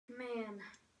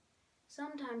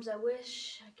Sometimes I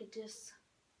wish I could just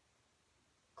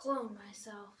clone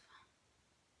myself.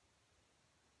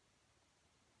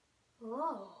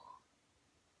 Whoa.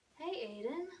 Hey,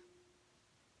 Aiden.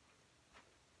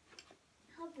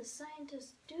 How'd the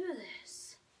scientists do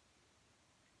this?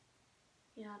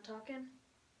 You not talking?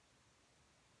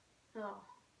 Oh,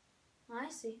 I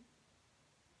see.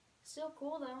 Still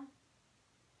cool, though.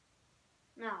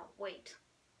 Now, wait.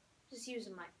 Just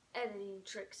using my editing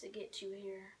tricks to get you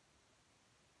here.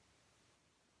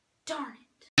 Darn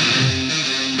it.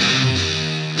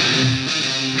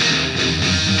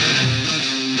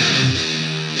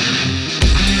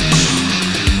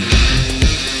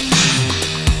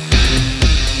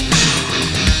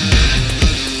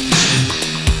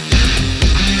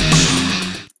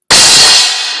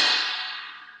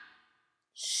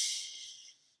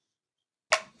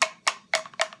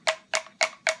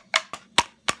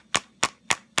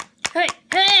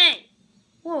 Hey!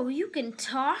 Whoa, you can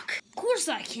talk? Of course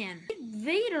I can.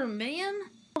 Vader, man.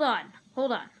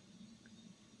 Hold on.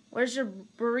 Where's your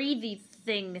breathy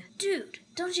thing? Dude,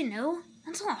 don't you know?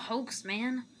 That's all a hoax,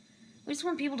 man. We just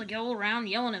want people to go around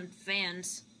yelling at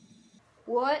fans.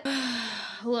 What?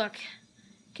 Look,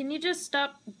 can you just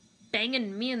stop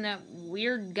banging me and that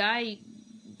weird guy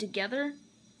together?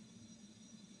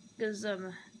 Because,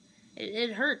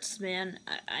 it hurts, man.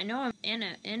 I know I'm an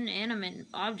inanimate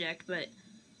object, but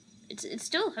it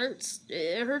still hurts.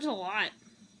 It hurts a lot.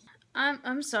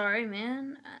 I'm sorry,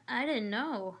 man. I didn't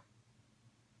know.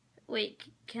 Wait,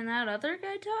 can that other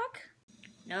guy talk?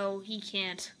 No, he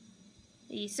can't.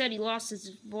 He said he lost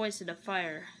his voice in a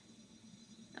fire.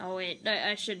 Oh wait,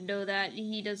 I should know that.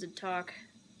 He doesn't talk.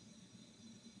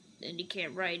 And he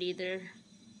can't write either.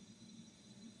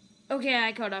 Okay,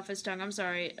 I cut off his tongue. I'm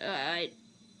sorry.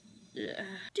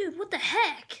 Dude, what the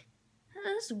heck?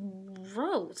 That's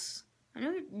gross. I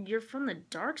know you're from the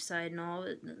dark side and all,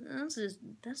 but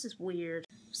that's just weird.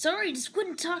 Sorry, just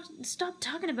couldn't stop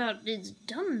talking about his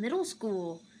dumb middle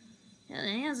school.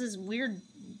 And he has this weird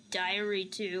diary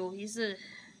too. He's a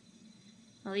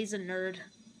nerd.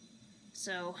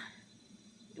 So,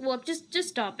 look, just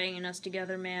stop banging us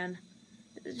together, man.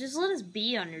 Just let us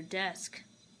be on your desk.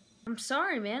 I'm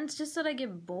sorry, man. It's just that I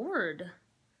get bored.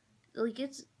 Like,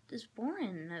 it's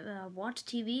boring. I watch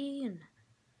TV, and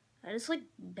I just like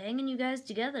banging you guys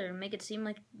together and make it seem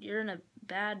like you're in a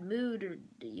bad mood,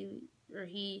 or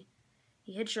he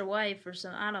hit your wife or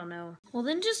something. I don't know. Well,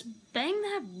 then just bang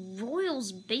that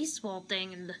Royals baseball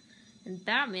thing and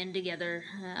Batman together.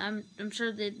 I'm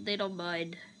sure they don't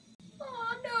mind.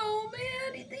 Oh no,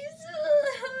 man!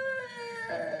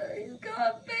 He's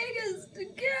gonna bang us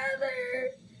together.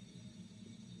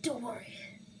 Don't worry,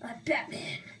 I'm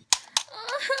Batman.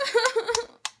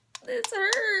 This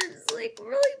hurts, like,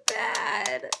 really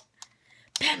bad.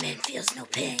 Batman feels no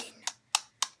pain.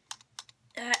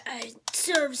 I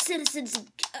serve citizens. This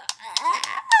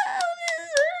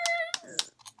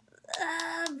hurts.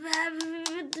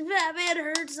 Batman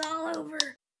hurts all over.